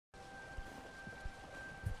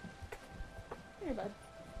here, bud.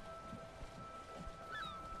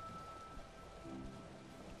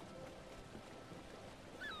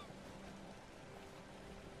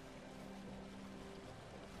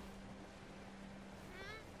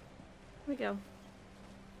 Here we go.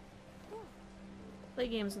 Play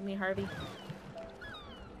games with me, Harvey.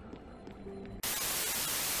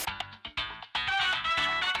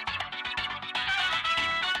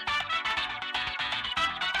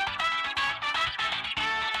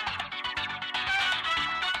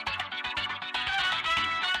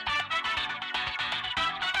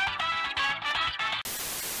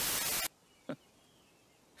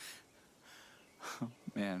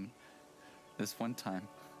 Man, this one time.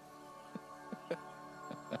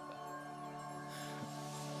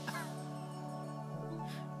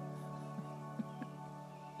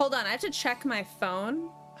 Hold on, I have to check my phone.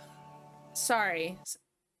 Sorry.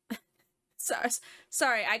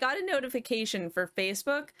 Sorry, I got a notification for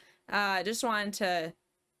Facebook.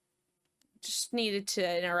 Just needed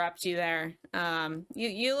to interrupt you there.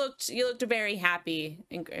 You looked very happy.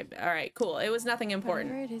 All right, cool. It was nothing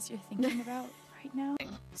important. Whatever it is you're thinking about right now.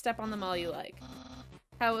 Step on them all you like.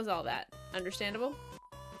 How was all that? Understandable?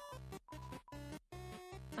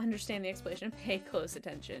 Understand the explanation. Pay close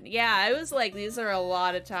attention. Yeah, I was like, these are a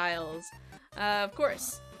lot of tiles. Of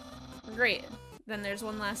course. Great. Then there's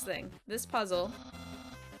one last thing. This puzzle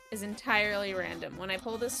is entirely random. When I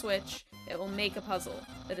pull this switch, it will make a puzzle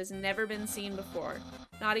that has never been seen before.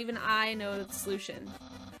 Not even I know the solution.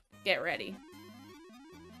 Get ready.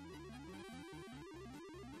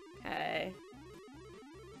 Okay.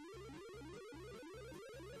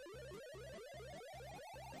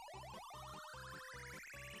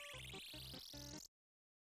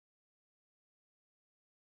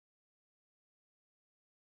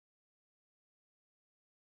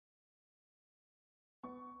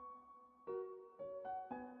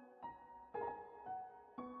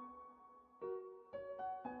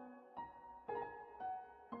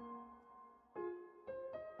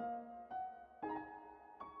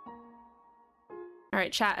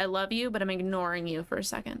 Alright, chat, I love you, but I'm ignoring you for a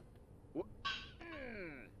second.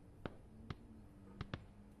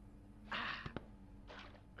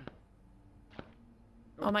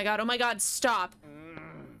 Oh my god, stop.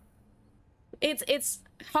 It's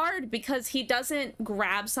hard because he doesn't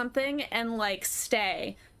grab something and, like,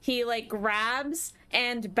 stay. He, like, grabs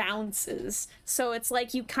and bounces. So it's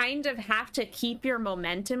like you kind of have to keep your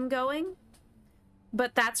momentum going.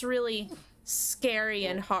 But that's really scary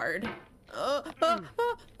and hard.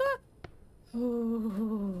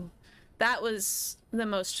 Ooh. That was the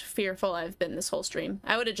most fearful I've been this whole stream.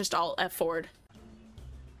 I would have just alt F forward.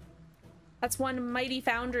 That's one mighty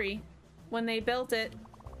foundry. When they built it,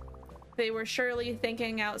 they were surely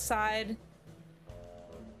thinking outside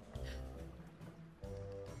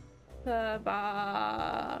the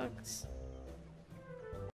box.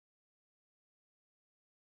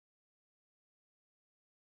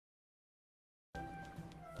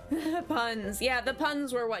 Puns. Yeah, the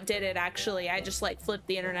puns were what did it, actually. I just, like, flipped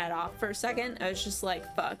the internet off for a second. I was just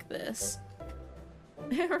like, fuck this.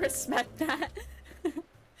 Respect that.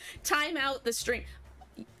 Time out the stream.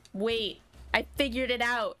 Wait, I figured it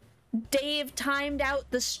out. Dave timed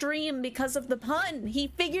out the stream because of the pun.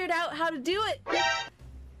 He figured out how to do it.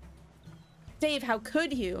 Dave, how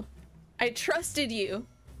could you? I trusted you.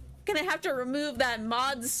 Gonna have to remove that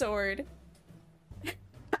mod sword.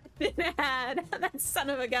 Had that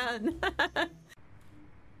son of a gun.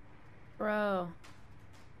 Bro,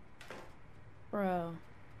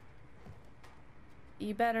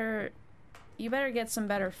 you better get some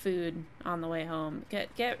better food on the way home.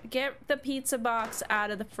 Get the pizza box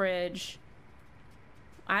out of the fridge.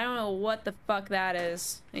 I don't know what the fuck that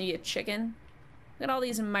is. And you get chicken. Look at all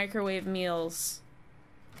these microwave meals.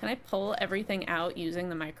 Can I pull everything out using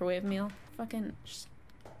the microwave meal? Fucking just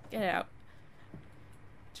get it out.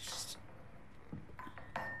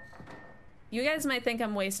 You guys might think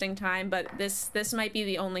I'm wasting time, but this might be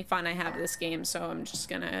the only fun I have this game, so I'm just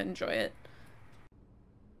gonna enjoy it.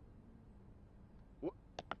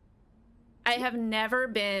 I have never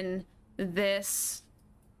been this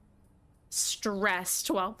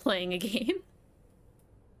stressed while playing a game.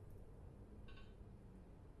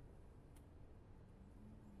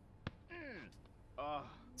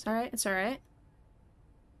 It's alright, it's alright.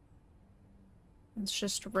 Let's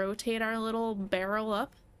just rotate our little barrel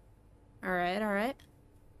up. Alright, alright.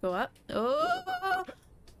 Go up. Oh!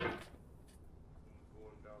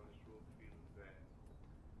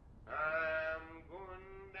 I'm going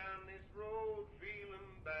down this road feeling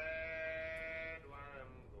bad.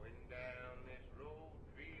 I'm going down this road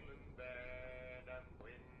feeling bad. I'm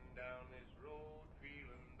going down this road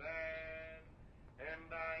feeling bad.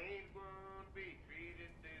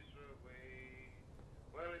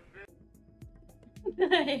 Well, it's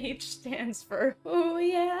been H stands for oh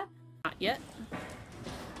yeah. Not yet.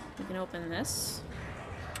 We can open this.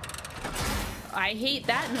 I hate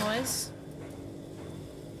that noise.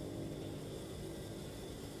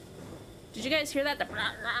 Did you guys hear that?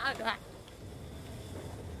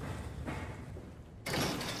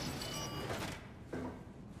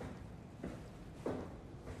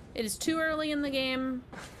 It is too early in the game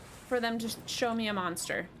for them to show me a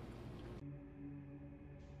monster.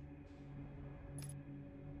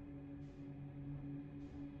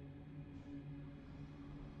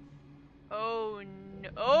 Oh no!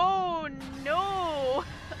 Oh no!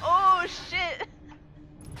 Oh shit!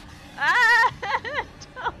 Ah!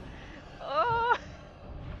 Don't- Oh!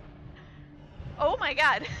 Oh my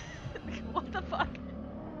god! What the fuck?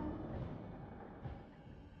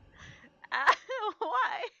 Ah,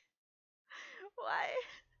 why? Why?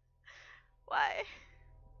 Why?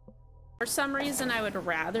 For some reason, I would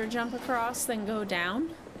rather jump across than go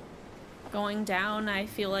down. Going down, I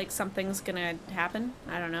feel like something's gonna happen.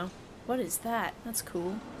 I don't know. What is that? That's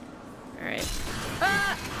cool. Alright.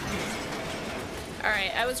 Ah!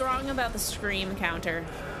 Alright, I was wrong about the scream counter.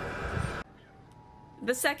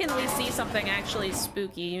 The second we see something actually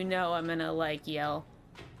spooky, you know I'm gonna, like, yell.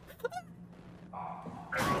 I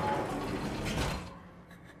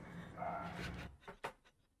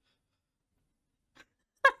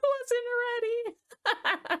wasn't ready!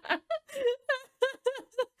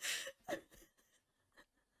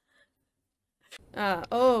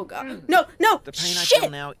 Oh god. No, no! The pain Shit! I feel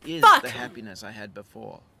now is Fuck! the happiness I had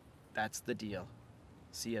before. That's the deal.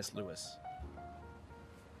 C.S. Lewis.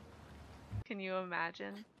 Can you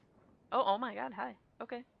imagine? Oh, oh my god, hi.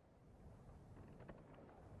 Okay.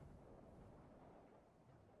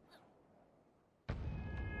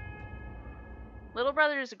 Little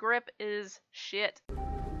brother's grip is shit.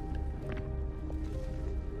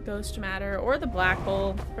 Ghost matter, or the black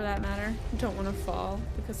hole, for that matter. I don't want to fall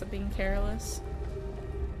because of being careless.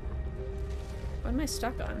 What am I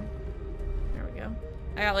stuck on? There we go.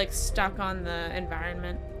 I got, like, stuck on the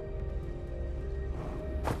environment.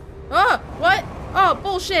 Oh! What? Oh,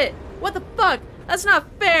 bullshit! What the fuck? That's not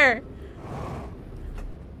fair!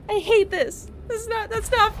 I hate this! That's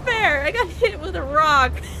not fair! I got hit with a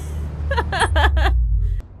rock!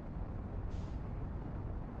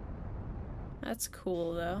 That's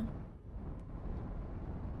cool, though.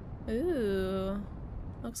 Ooh.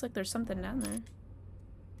 Looks like there's something down there.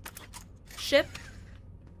 Ship.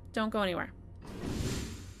 Don't go anywhere.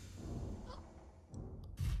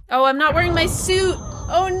 Oh, I'm not wearing my suit!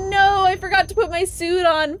 Oh no, I forgot to put my suit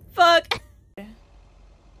on! Fuck!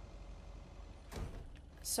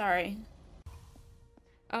 Sorry.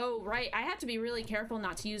 Oh, right, I have to be really careful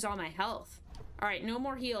not to use all my health. Alright, no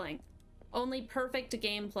more healing. Only perfect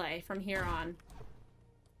gameplay from here on.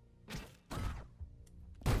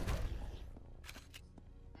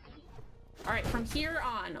 Alright, from here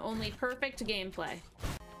on, only perfect gameplay.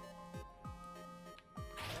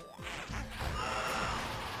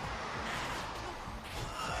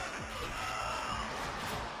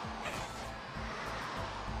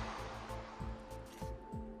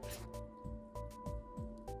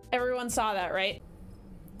 Everyone saw that, right?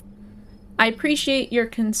 I appreciate your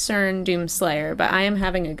concern, Doomslayer, but I am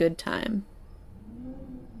having a good time.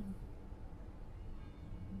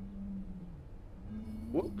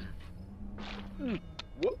 Whoop.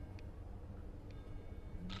 Whoop.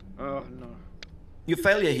 Oh no. Your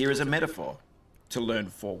failure here is a metaphor. To learn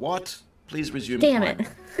for what? Please resume. Damn it.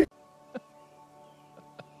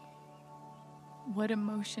 What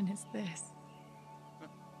emotion is this?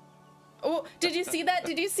 Oh, did you see that?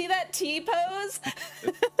 Did you see that T-pose?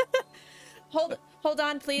 Hold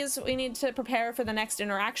on, please. We need to prepare for the next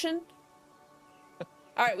interaction.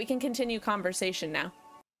 All right, we can continue conversation now.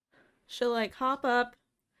 She'll like hop up,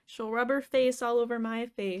 she'll rub her face all over my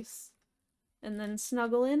face, and then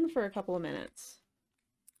snuggle in for a couple of minutes.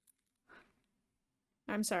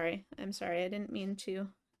 I'm sorry, I didn't mean to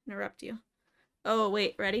interrupt you. Oh,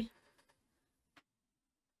 wait, ready?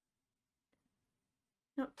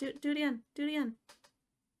 No, do it again, do it again.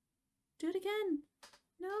 Do it again.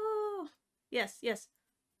 No. Yes, yes.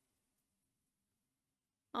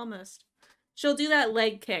 Almost. She'll do that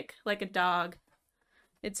leg kick like a dog.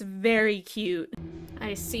 It's very cute.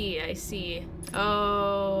 I see, I see.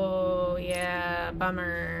 Oh, yeah,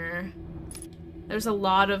 bummer. There's a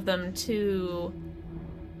lot of them, too.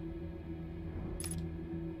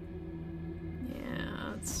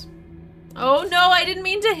 Yeah, it's... Oh, no, I didn't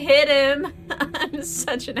mean to hit him! I'm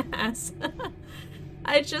such an ass.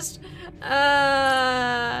 I just...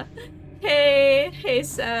 Hey,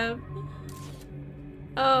 Seb.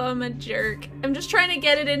 Oh, I'm a jerk. I'm just trying to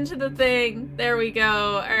get it into the thing. There we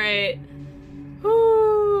go. Alright.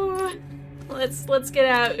 Whoo! Let's get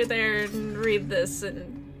out there and read this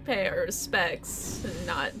and pay our respects and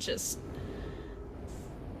not just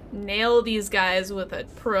nail these guys with a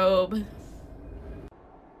probe.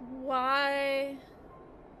 Why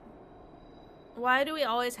do we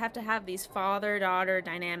always have to have these father-daughter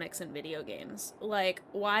dynamics in video games? Like,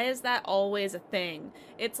 why is that always a thing?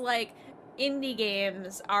 It's like indie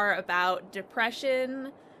games are about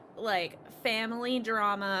depression, like family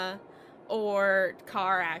drama, or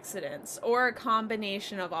car accidents, or a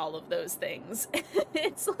combination of all of those things.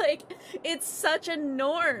 It's like, it's such a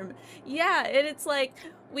norm. Yeah, and it's like,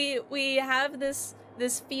 we have this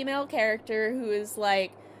female character who is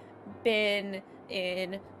like, been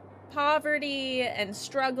in poverty and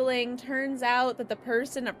struggling. Turns out that the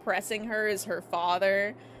person oppressing her is her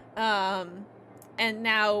father. And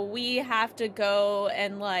now we have to go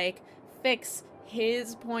and like fix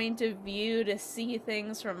his point of view to see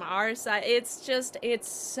things from our side. It's just, it's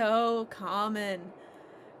so common.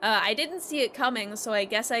 I didn't see it coming, so I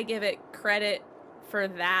guess I give it credit for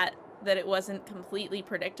that it wasn't completely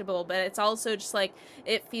predictable, but it's also just like,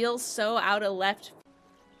 it feels so out of left.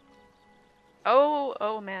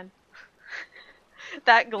 Oh man.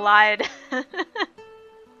 That glide.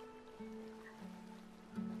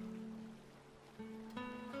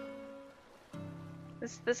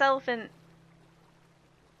 These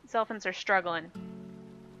elephants are struggling.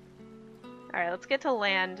 Alright, let's get to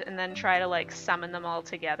land and then try to like summon them all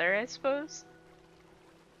together, I suppose.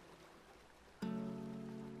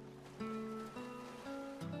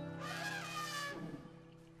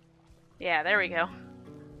 Yeah, there we go.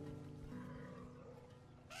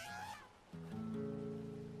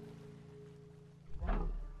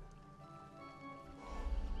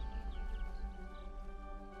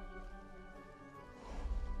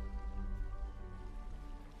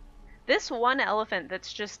 This one elephant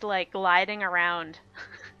that's just like gliding around.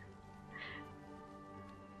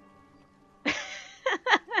 I'm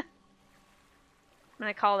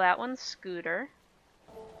gonna call that one Scooter.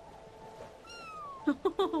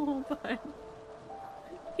 Oh, bud.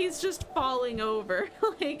 He's just falling over.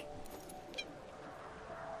 Like,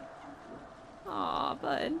 aw,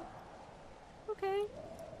 bud. Okay.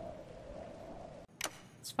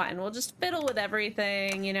 It's fine. We'll just fiddle with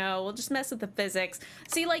everything, you know? We'll just mess with the physics.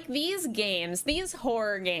 See, like, these games, these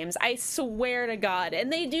horror games, I swear to God,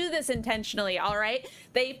 and they do this intentionally, alright?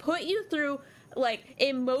 They put you through, like,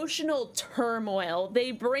 emotional turmoil.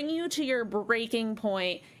 They bring you to your breaking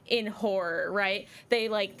point in horror, right?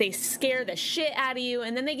 They scare the shit out of you,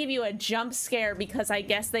 and then they give you a jump scare because I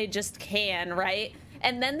guess they just can, right?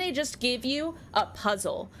 And then they just give you a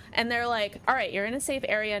puzzle. And they're like, all right, you're in a safe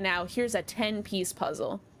area now. Here's a 10-piece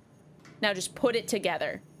puzzle. Now just put it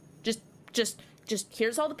together. Just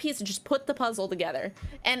here's all the pieces. Just put the puzzle together.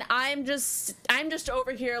 And I'm just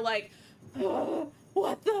over here like, oh,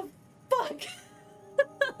 what the fuck?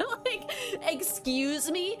 Like, excuse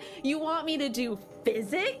me? You want me to do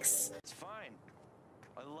physics? It's fine.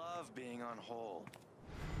 I love being on hold.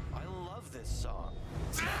 I love this song.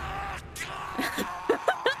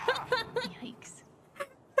 Yikes.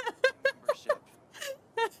 Membership.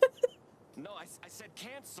 No, I said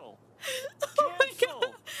cancel. Oh my Cancel.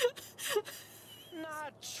 God.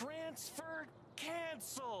 Not transfer.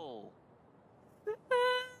 Cancel.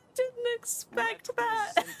 Didn't expect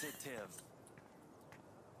that. Representative.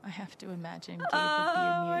 I have to imagine Gabe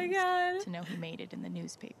Oh would my be God. amused to know he made it in the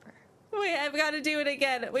newspaper. Wait, I've got to do it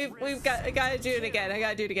again. I gotta do it again. I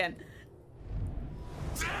gotta do it again.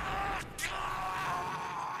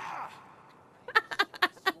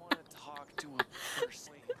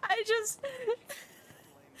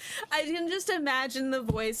 I can just imagine the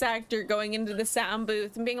voice actor going into the sound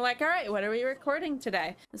booth and being like, all right, what are we recording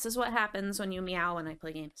today? This is what happens when you meow when I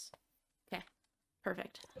play games. Okay,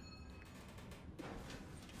 perfect.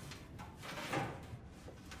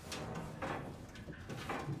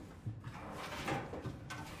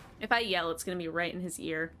 If I yell, it's gonna be right in his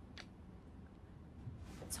ear.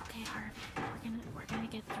 It's okay, Harvey. We're gonna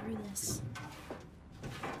get through this.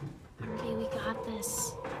 Harvey, we got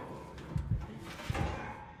this.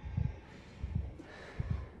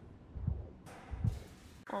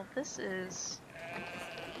 Well, this is...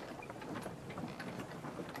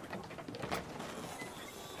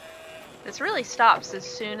 This really stops as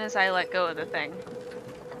soon as I let go of the thing.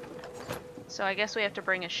 So I guess we have to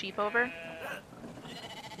bring a sheep over.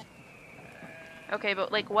 Okay,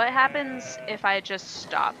 but like, what happens if I just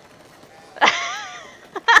stop?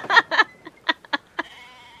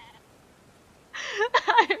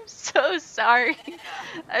 I'm so sorry. sorry.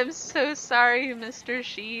 I'm so sorry, Mr.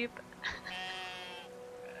 Sheep.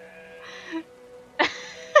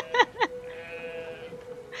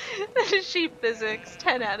 Sheep physics,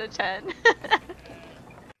 10 out of 10.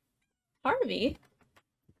 Harvey?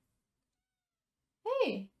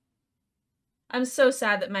 Hey. I'm so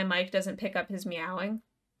sad that my mic doesn't pick up his meowing.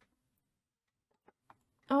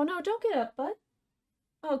 Oh no, don't get up, bud.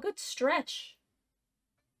 Oh, good stretch.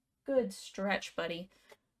 Good stretch, buddy.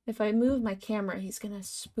 If I move my camera, he's gonna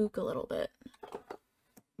spook a little bit.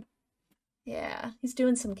 Yeah, he's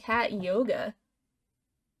doing some cat yoga.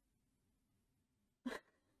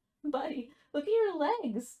 Buddy, look at your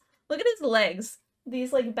legs. Look at his legs.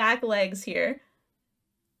 These, like, back legs here.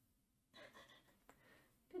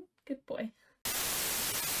 Good boy.